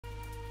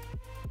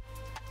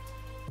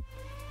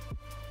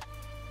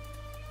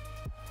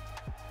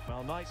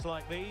Well, nights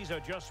like these are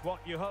just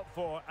what you hope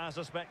for as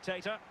a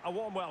spectator. A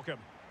warm welcome.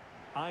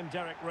 I'm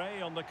Derek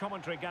Ray on the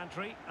commentary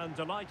gantry and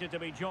delighted to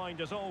be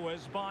joined as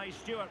always by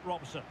Stuart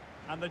Robson.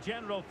 And the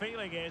general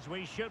feeling is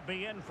we should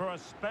be in for a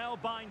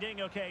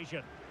spellbinding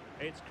occasion.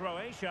 It's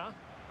Croatia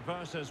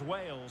versus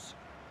Wales.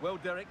 Well,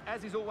 Derek,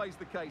 as is always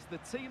the case, the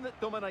team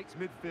that dominates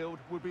midfield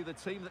will be the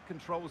team that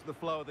controls the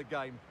flow of the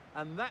game.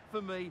 And that,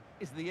 for me,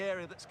 is the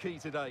area that's key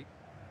today.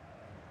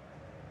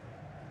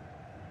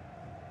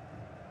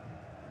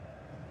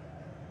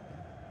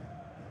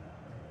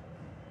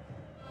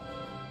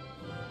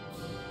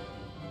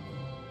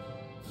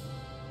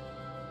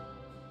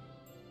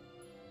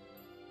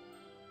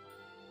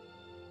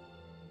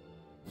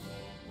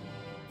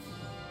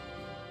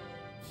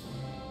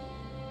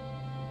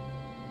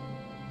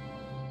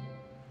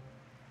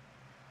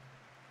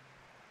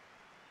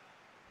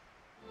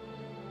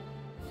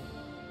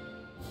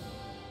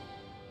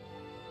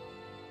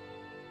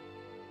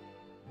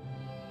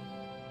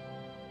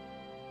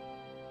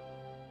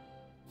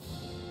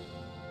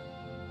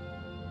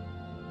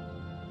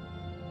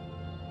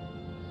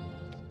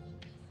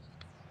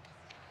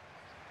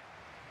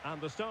 And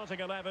the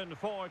starting 11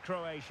 for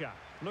Croatia.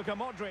 Luka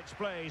Modric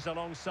plays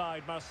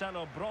alongside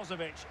Marcelo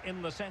Brozovic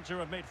in the centre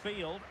of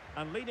midfield.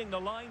 And leading the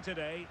line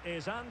today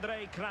is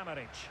Andrej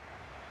Kramaric.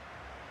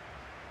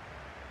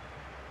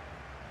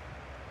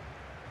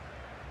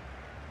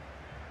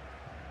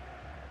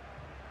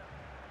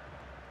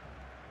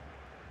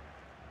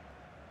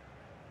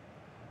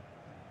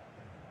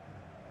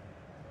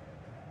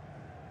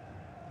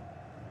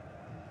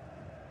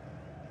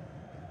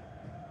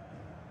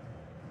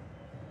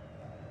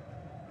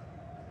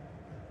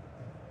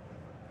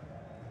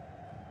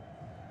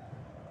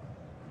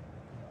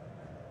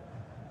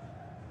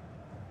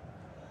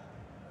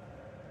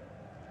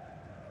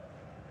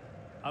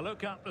 A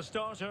look at the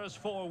starters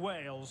for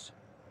Wales.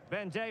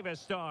 Ben Davies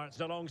starts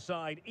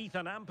alongside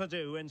Ethan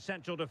M.2 in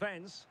central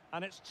defence.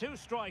 And it's two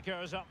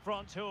strikers up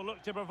front who'll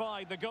look to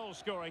provide the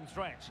goal-scoring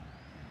threat.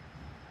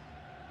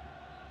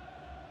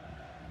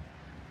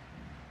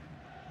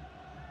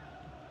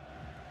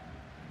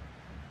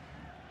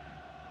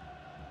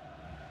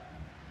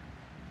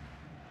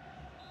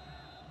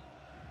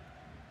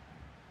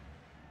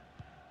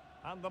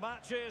 And the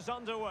match is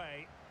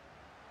underway.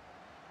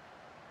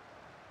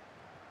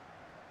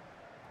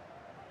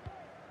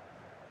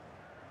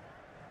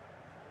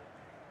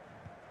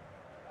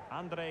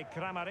 Andrej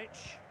Kramaric.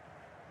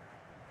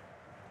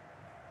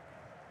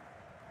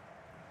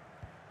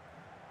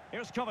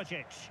 Here's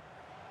Kovacic.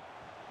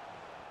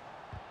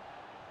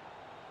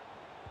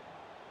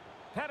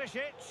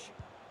 Perisic.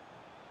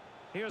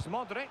 Here's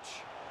Modric.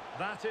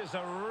 That is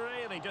a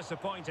really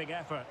disappointing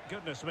effort.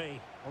 Goodness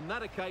me. On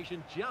that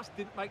occasion, just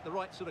didn't make the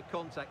right sort of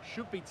contact.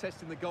 Should be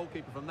testing the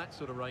goalkeeper from that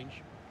sort of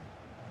range.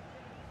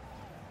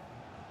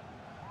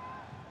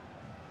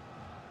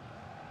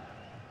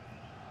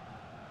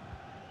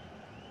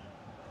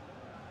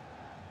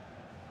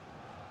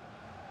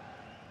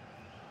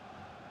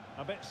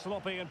 A bit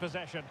sloppy in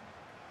possession.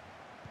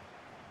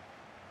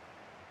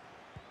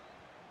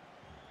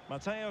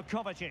 Mateo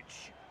Kovacic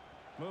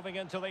moving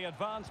into the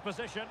advanced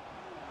position.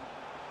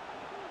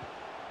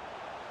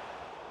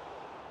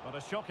 What a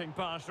shocking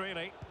pass,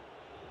 really.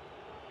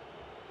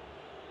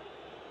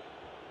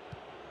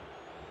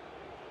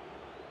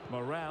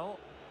 Morel.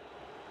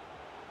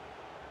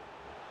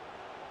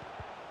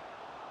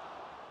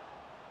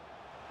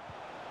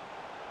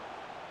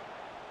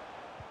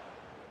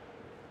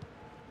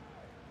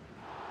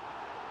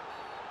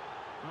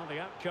 Well, the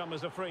outcome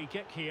is a free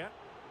kick here.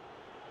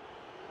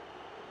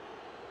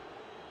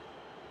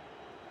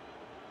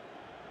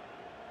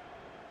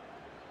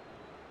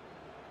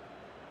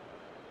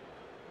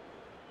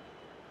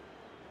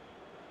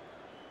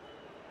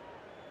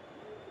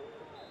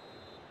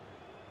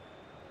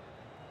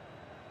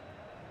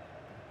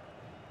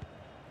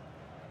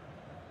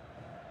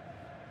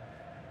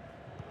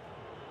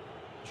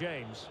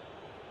 James.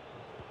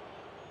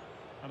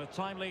 And a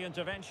timely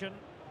intervention.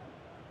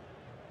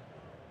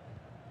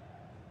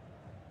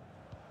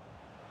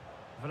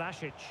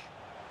 Vlasic.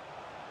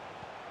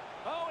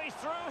 Oh, he's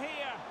through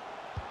here.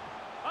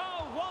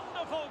 Oh,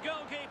 wonderful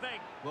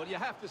goalkeeping. Well, you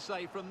have to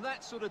say, from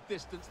that sort of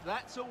distance,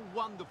 that's a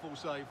wonderful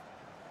save.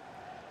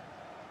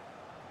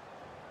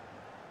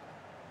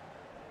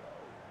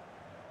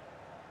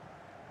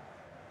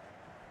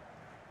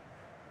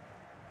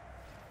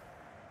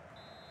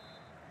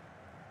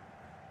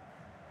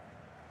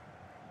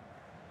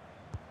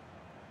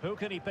 Who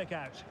can he pick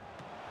out?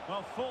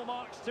 Well, full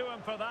marks to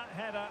him for that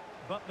header,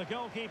 but the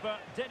goalkeeper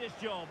did his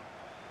job.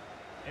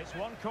 It's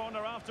one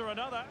corner after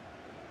another.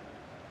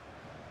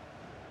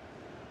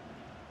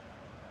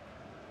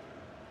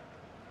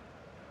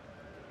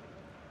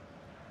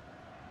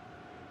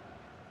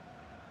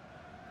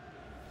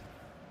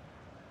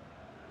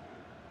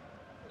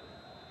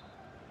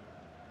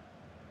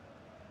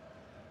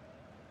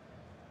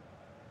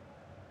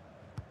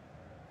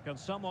 Can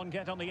someone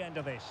get on the end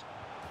of this?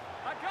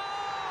 A goal!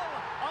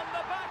 On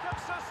the back of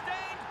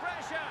sustained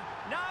pressure.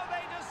 Now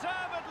they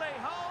deservedly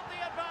hold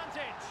the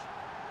advantage.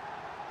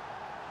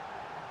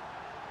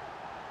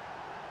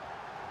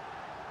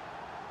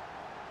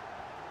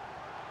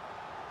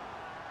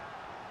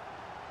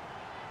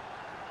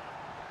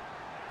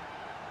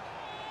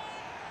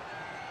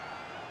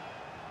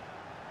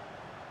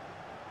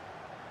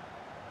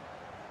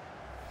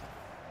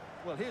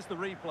 Well, here's the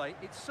replay.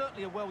 It's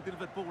certainly a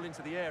well-delivered ball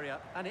into the area,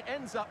 and it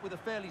ends up with a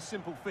fairly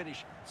simple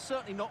finish.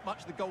 Certainly not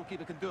much the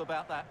goalkeeper can do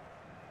about that.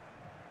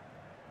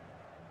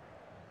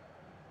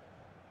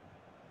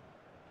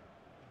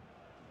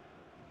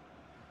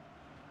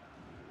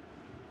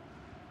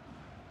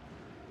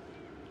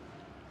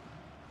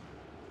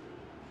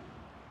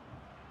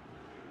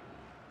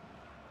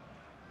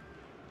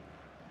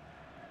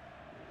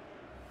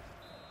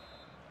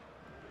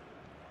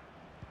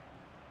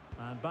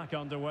 And back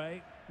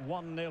underway,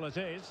 1-0 it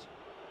is.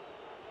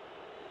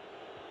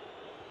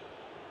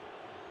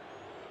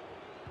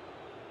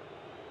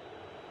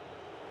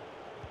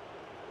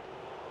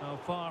 Well,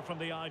 far from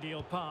the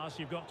ideal pass,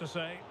 you've got to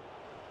say.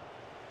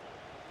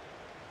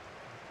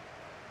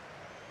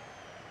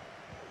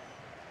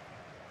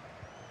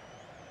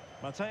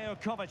 Mateo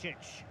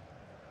Kovacic.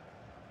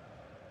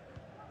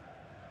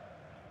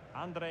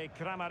 Andrej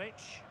Kramaric.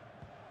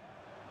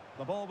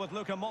 The ball with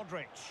Luka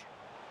Modric.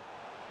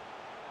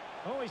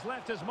 Oh, he's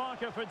left his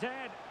marker for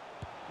dead.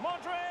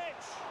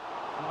 Modric!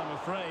 I'm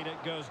afraid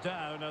it goes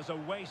down as a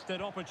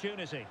wasted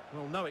opportunity.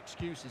 Well, no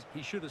excuses.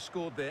 He should have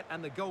scored there,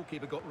 and the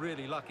goalkeeper got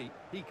really lucky.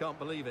 He can't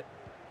believe it.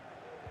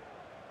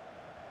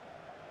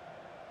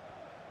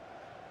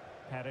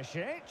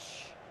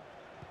 Perisic.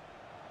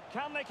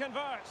 Can they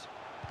convert?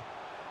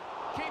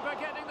 Keeper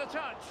getting the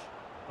touch.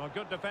 Well,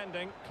 good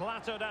defending,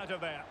 clattered out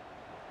of there.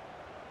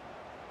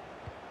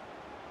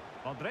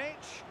 Modric.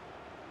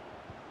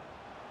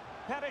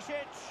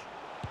 Perisic.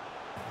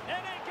 In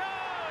it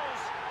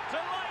goes!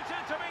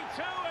 Delighted to be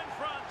 2 in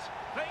front.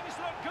 Things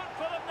look good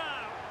for them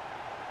now.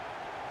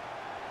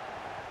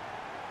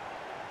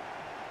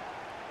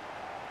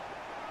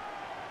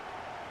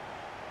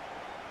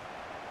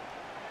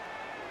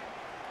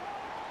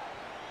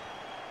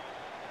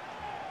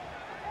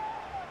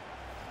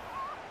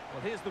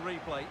 Well, here's the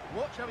replay.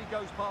 Watch how he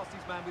goes past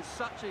his man with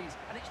such ease,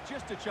 and it's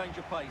just a change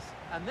of pace.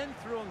 And then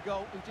through on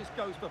goal, he just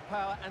goes for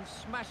power and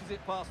smashes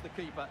it past the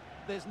keeper.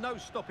 There's no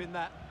stopping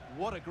that.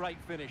 What a great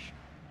finish.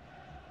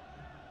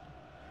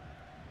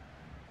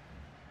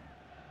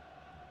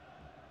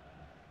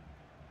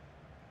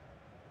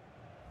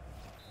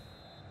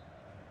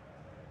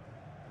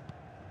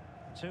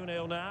 Two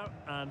 2-0 now,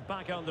 and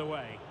back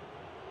underway.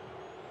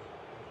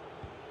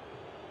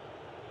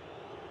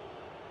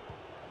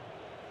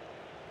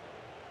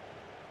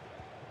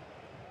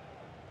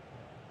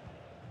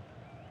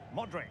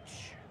 Modric.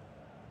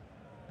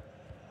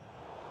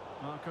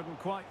 Well, couldn't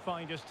quite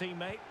find his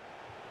teammate.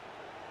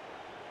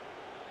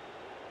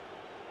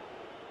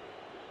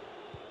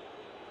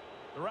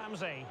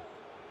 Ramsey.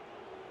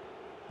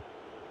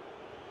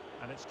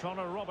 And it's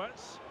Connor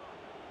Roberts.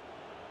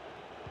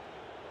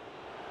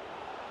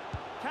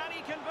 Can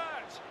he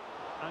convert?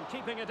 And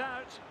keeping it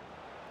out.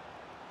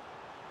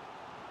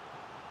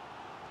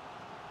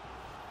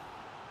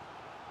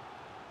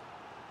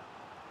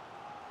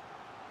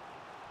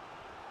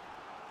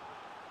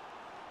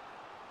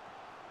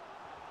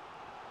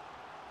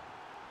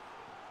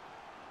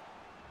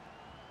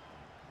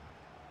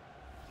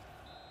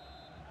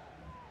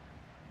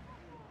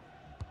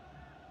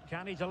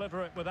 Can he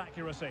deliver it with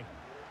accuracy?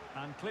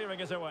 And clearing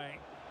it away.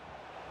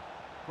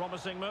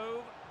 Promising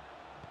move.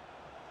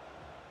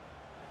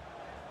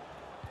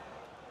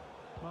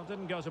 Well,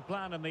 didn't go to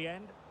plan in the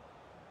end.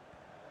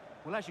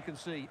 Well, as you can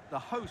see, the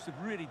hosts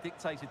have really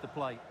dictated the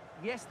play.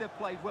 Yes, they've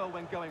played well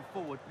when going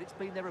forward, but it's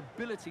been their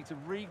ability to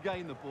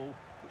regain the ball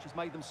which has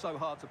made them so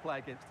hard to play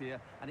against here,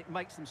 and it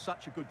makes them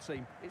such a good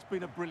team. It's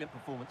been a brilliant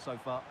performance so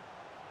far.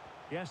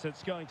 Yes,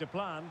 it's going to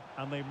plan,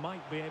 and they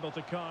might be able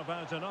to carve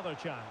out another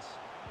chance.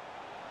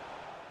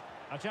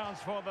 A chance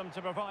for them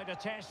to provide a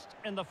test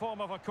in the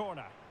form of a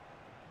corner.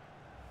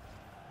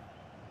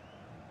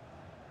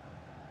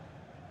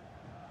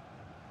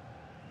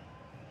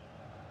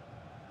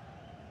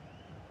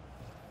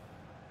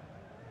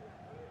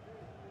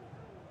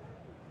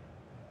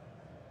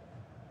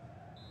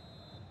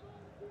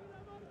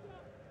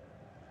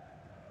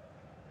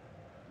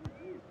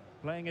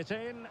 Playing it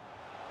in.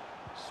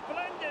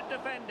 Splendid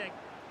defending.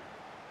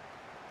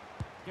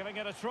 Giving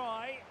it a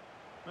try.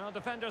 Well,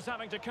 defenders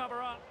having to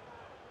cover up.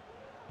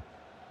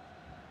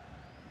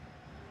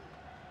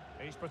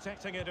 He's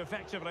protecting it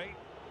effectively.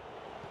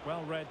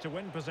 Well read to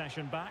win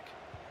possession back.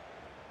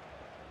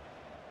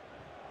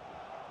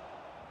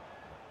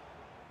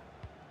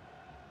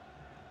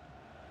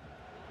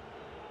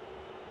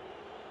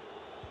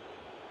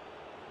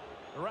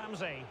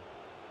 Ramsey.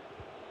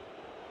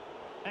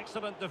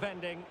 Excellent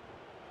defending.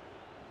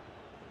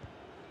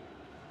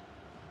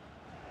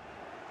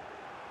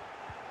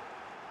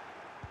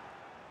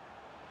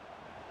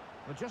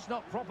 But just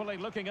not properly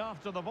looking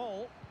after the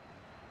ball.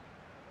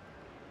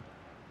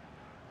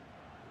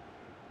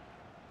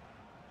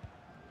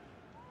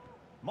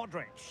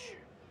 Modric.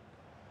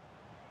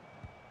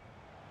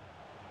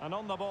 And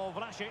on the ball,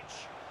 Vlasic.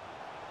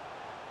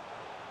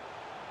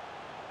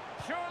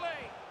 Surely!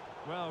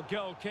 Well,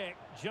 goal kick,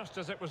 just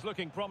as it was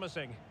looking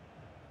promising.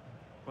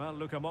 Well,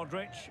 Luka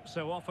Modric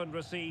so often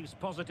receives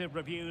positive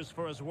reviews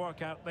for his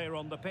work out there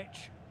on the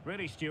pitch.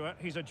 Really, Stuart,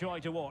 he's a joy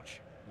to watch.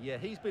 Yeah,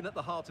 he's been at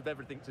the heart of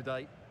everything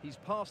today. He's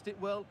passed it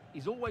well,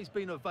 he's always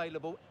been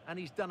available, and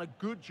he's done a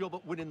good job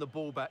at winning the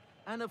ball back.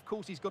 And, of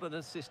course, he's got an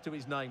assist to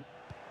his name.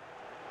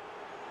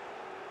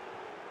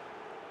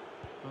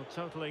 Well,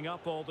 totalling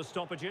up all the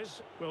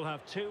stoppages, we'll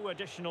have 2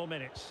 additional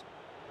minutes.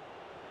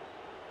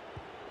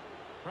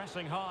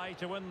 Pressing high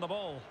to win the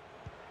ball.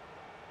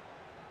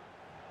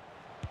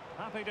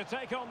 Happy to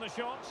take on the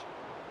shot.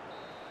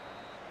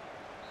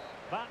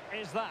 That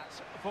is that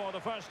for the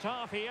first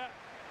half here.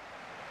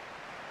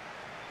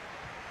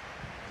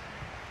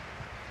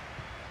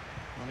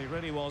 Well, he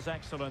really was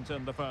excellent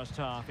in the first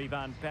half,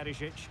 Ivan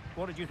Perisic.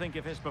 What did you think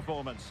of his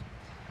performance?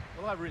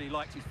 Well, I really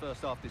liked his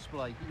first half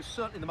display. He was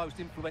certainly the most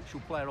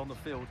influential player on the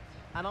field,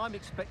 and I'm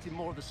expecting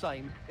more of the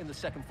same in the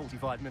second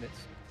 45 minutes.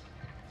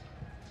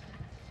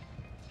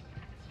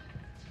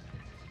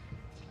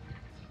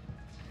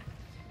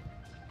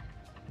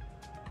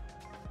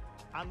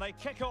 And they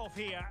kick off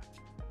here.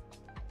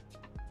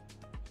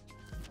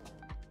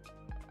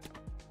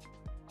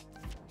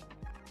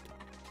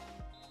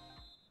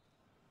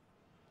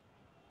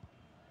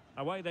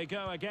 Away they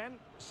go again.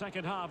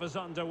 Second half is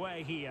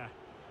underway here.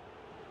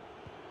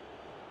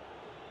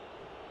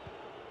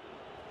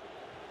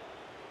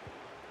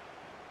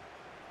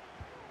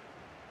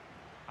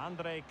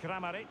 Andrej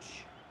Kramaric.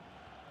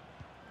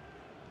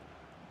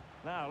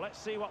 Now, let's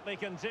see what they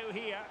can do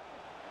here.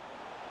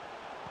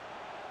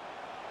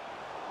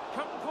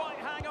 Couldn't quite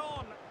hang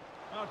on.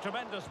 Oh,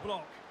 tremendous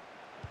block.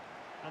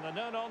 And a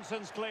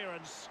no-nonsense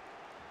clearance.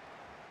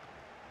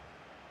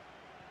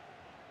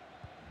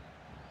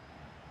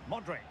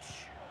 Modric.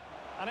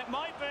 And it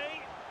might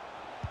be.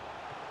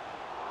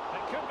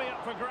 It could be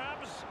up for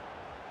grabs.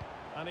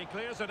 And he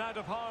clears it out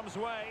of harm's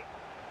way.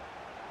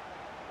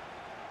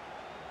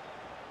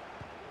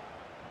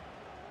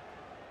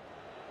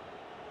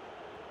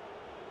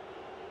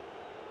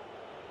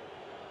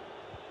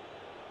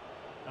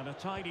 And a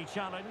tidy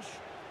challenge.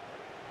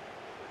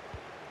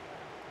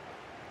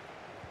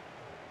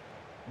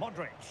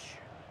 Modric.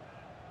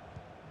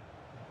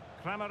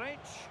 Kramaric.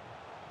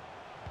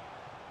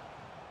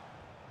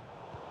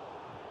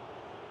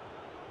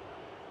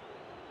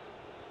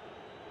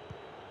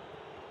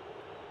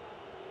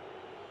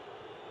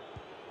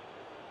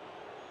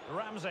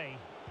 Ramsey.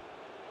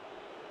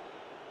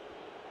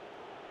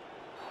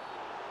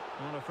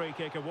 And a free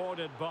kick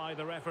awarded by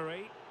the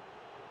referee.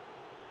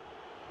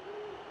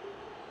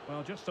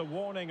 Well, just a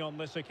warning on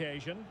this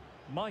occasion.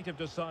 Might have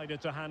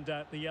decided to hand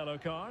out the yellow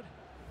card.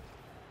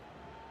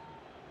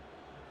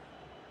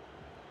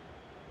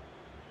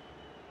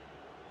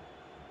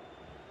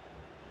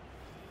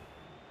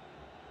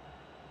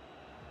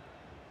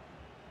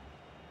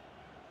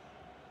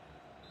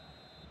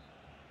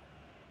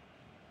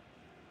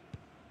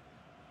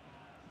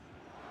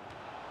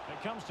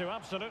 It comes to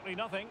absolutely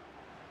nothing.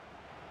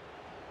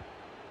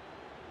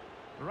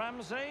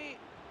 Ramsey.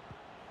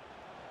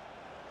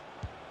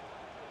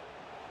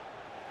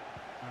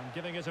 And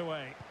giving it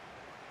away.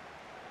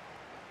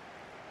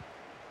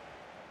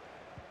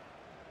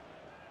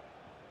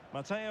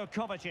 Mateo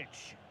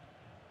Kovacic.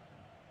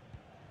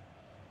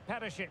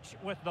 Perisic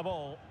with the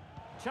ball.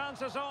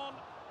 Chances on.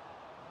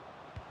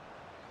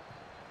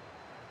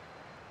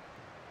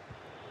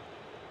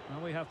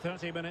 Well, we have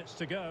 30 minutes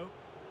to go.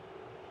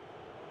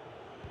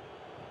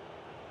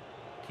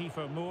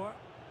 Kiefer Moore.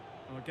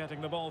 We're getting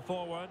the ball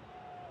forward.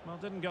 Well,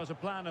 didn't go to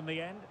plan in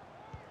the end.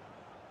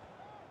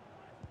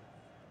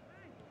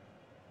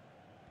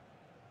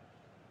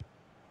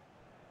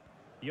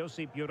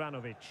 Josip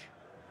Juranovic.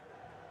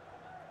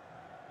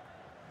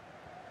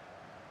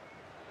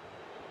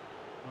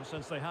 Well,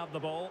 since they have the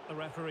ball, the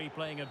referee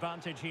playing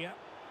advantage here.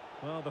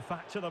 Well, the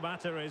fact of the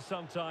matter is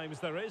sometimes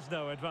there is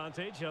no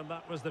advantage, and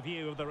that was the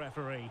view of the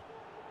referee.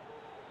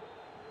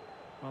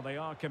 Well, they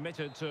are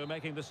committed to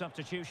making the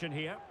substitution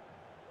here.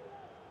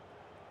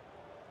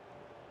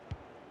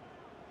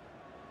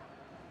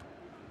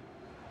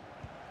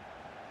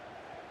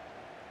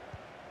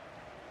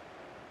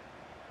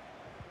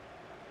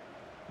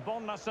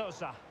 Bonna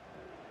Sosa.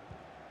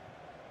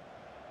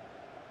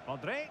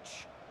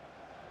 Modric.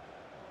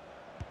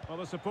 Well,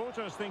 the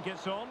supporters think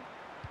it's on.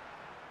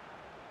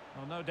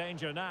 Well, no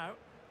danger now.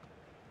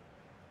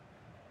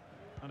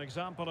 An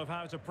example of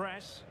how to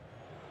press.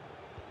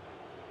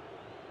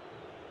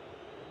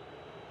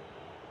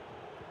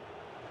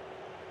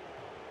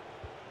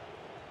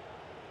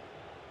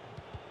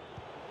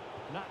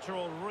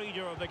 Natural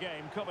reader of the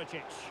game,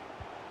 Kovacic.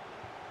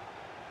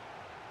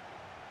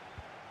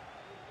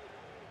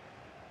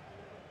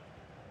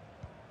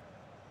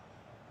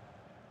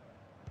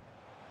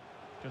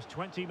 Just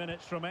 20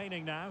 minutes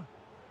remaining now.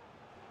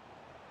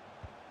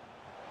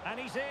 And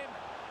he's in.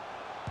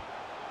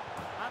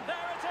 And there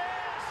it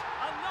is!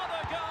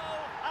 Another goal!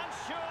 And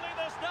surely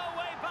there's no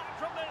way back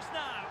from this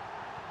now.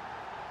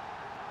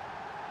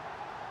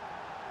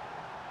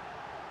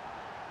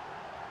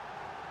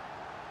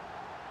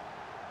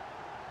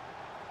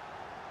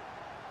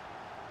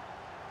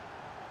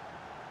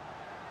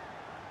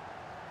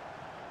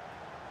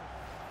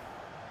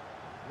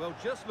 Well,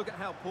 just look at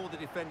how poor the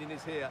defending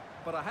is here.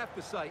 But I have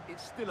to say,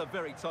 it's still a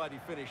very tidy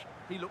finish.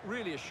 He looked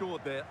really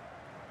assured there.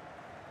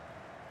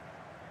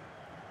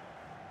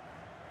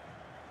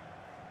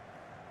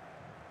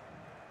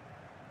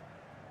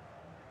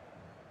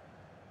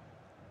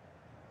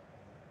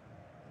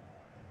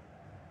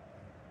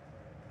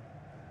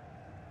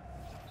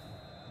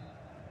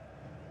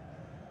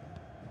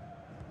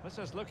 This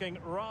is looking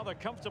rather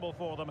comfortable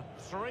for them.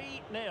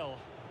 3-0.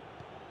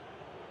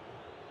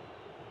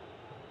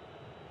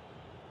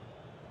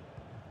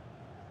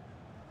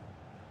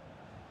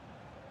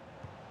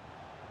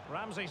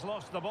 Ramsey's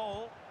lost the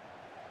ball.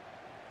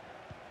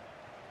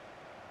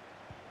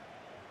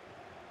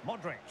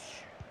 Modric.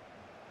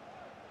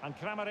 And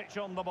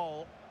Kramaric on the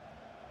ball.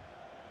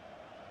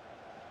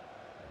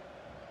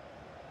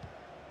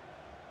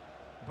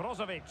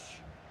 Brozovic.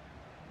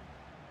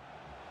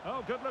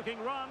 Oh, good-looking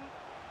run.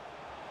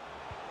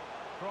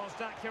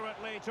 Crossed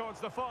accurately towards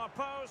the far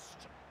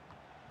post.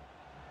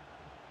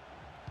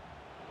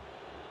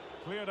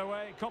 Cleared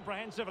away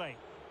comprehensively.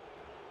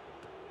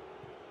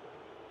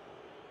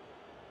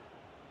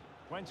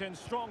 Went in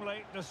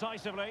strongly,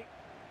 decisively.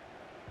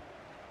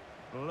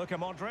 Luka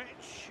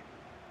Modric.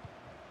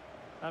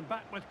 And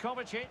back with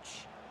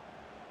Kovacic.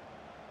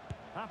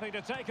 Happy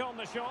to take on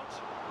the shot.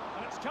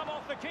 And it's come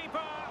off the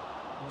keeper.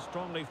 And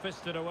strongly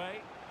fisted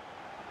away.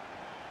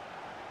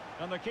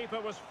 And the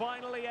keeper was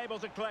finally able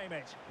to claim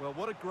it. Well,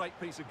 what a great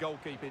piece of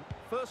goalkeeping.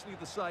 Firstly,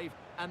 the save,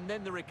 and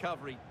then the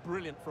recovery.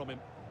 Brilliant from him.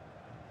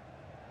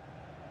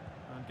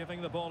 And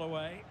giving the ball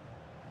away.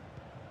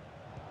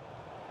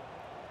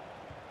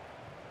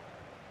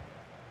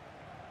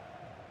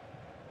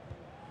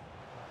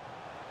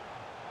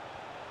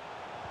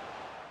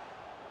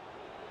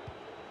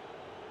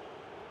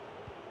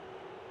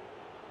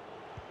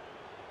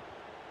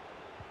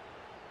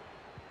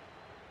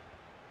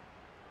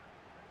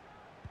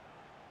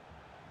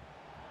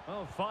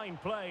 Oh, fine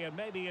play, and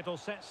maybe it'll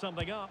set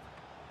something up.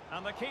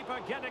 And the keeper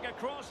getting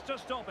across to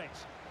stop it.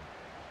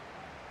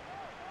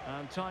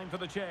 And time for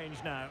the change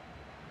now.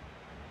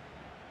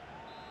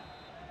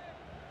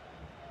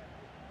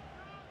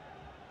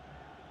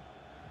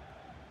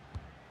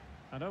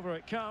 And over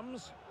it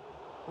comes.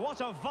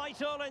 What a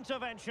vital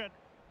intervention.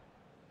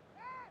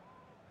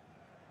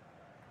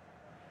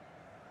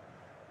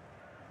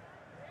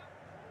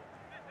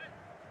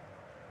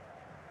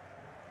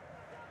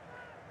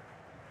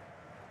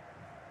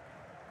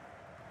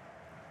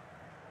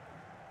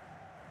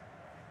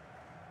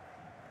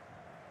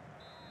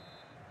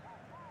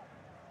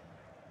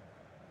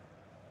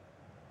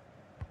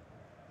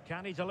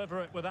 Can he deliver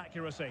it with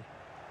accuracy?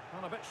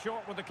 Well, a bit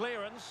short with the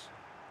clearance.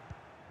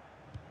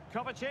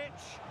 Kovacic.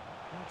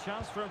 A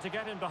chance for him to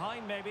get in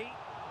behind, maybe.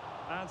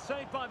 And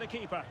saved by the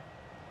keeper.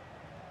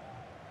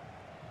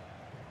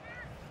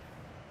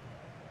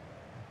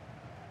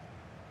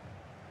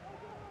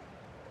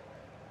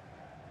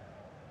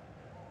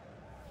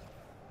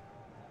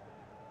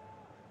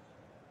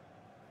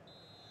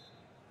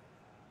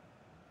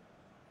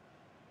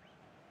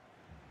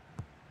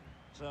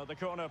 So the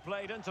corner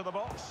played into the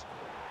box.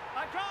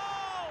 A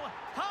goal!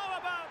 How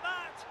about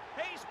that?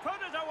 He's put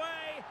it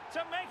away to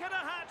make it a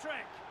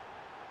hat-trick.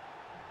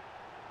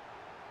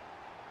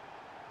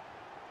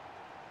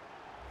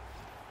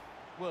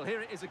 Well,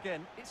 here it is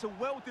again. It's a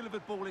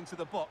well-delivered ball into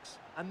the box.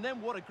 And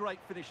then what a great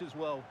finish as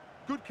well.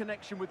 Good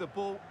connection with the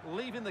ball,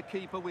 leaving the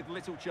keeper with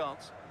little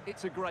chance.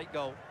 It's a great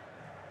goal.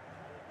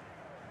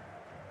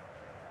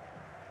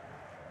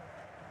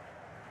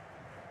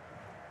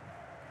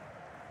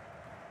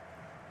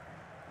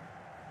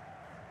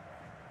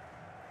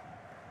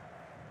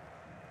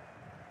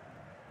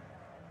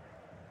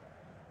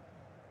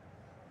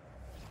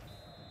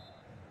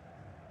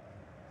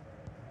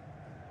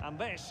 And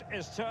this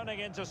is turning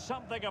into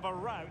something of a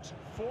rout.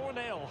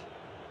 4-0.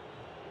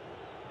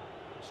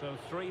 So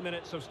 3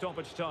 minutes of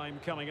stoppage time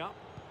coming up.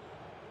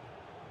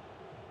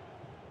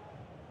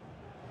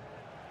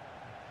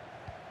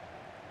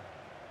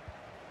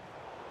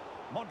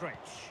 Modric.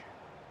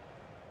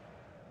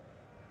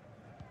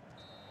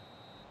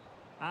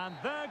 And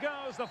there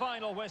goes the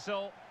final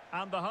whistle.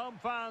 And the home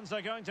fans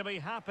are going to be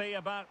happy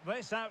about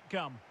this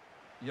outcome.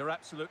 You're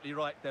absolutely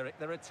right, Derek.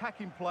 Their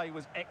attacking play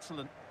was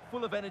excellent,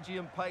 full of energy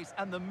and pace,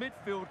 and the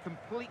midfield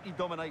completely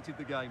dominated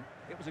the game.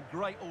 It was a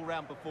great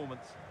all-round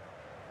performance.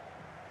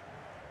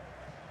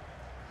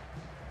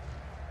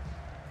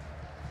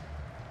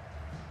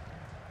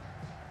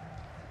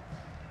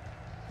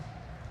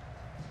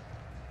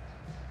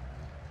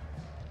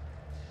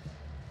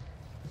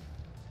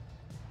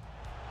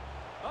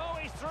 Oh,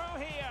 he's through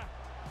here.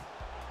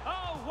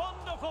 Oh,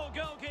 wonderful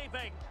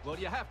goalkeeping. Well,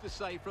 you have to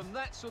say, from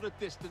that sort of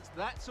distance,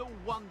 that's a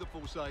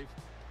wonderful save.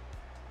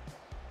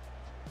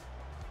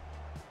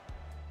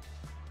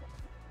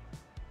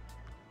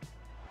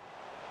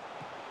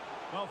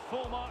 Well,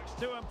 full marks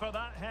to him for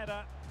that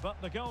header,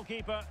 but the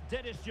goalkeeper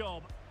did his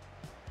job.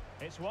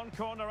 It's one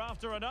corner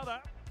after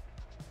another.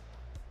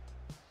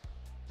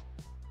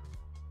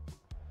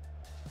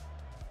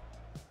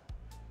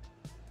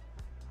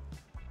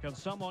 Can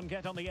someone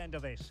get on the end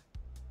of this?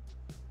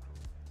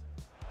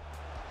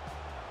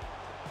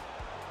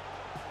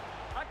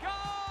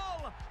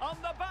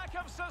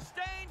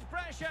 sustained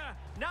pressure.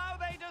 Now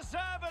they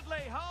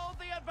deservedly hold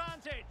the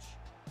advantage.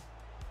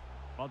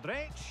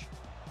 Modric.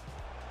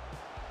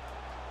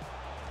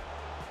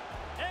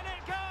 In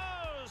it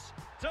goes!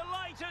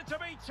 Delighted to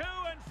be 2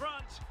 in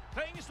front.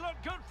 Things look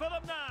good for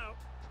them now.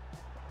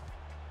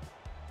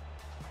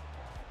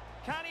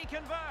 Can he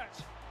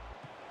convert?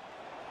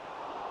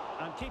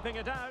 And keeping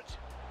it out.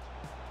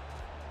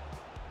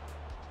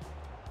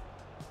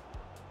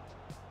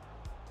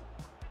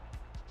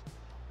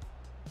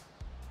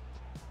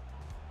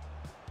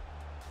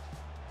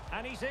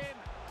 And he's in.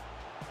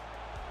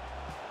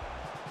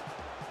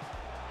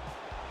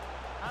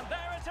 And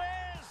there it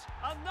is!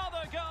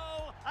 Another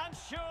goal! And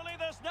surely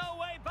there's no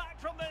way back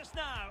from this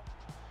now.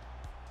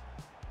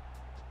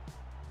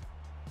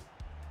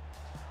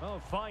 Oh,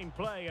 fine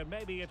play, and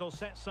maybe it'll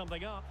set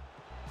something up.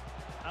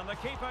 And the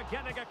keeper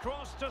getting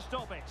across to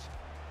stop it.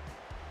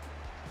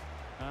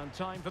 And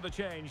time for the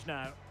change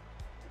now.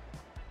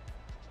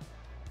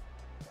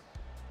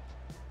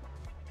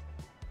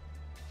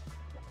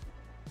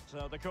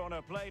 So the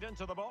corner played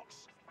into the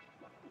box.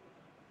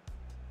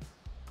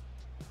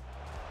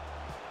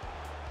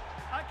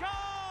 A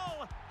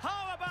goal!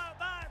 How about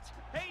that?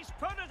 He's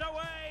put it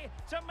away.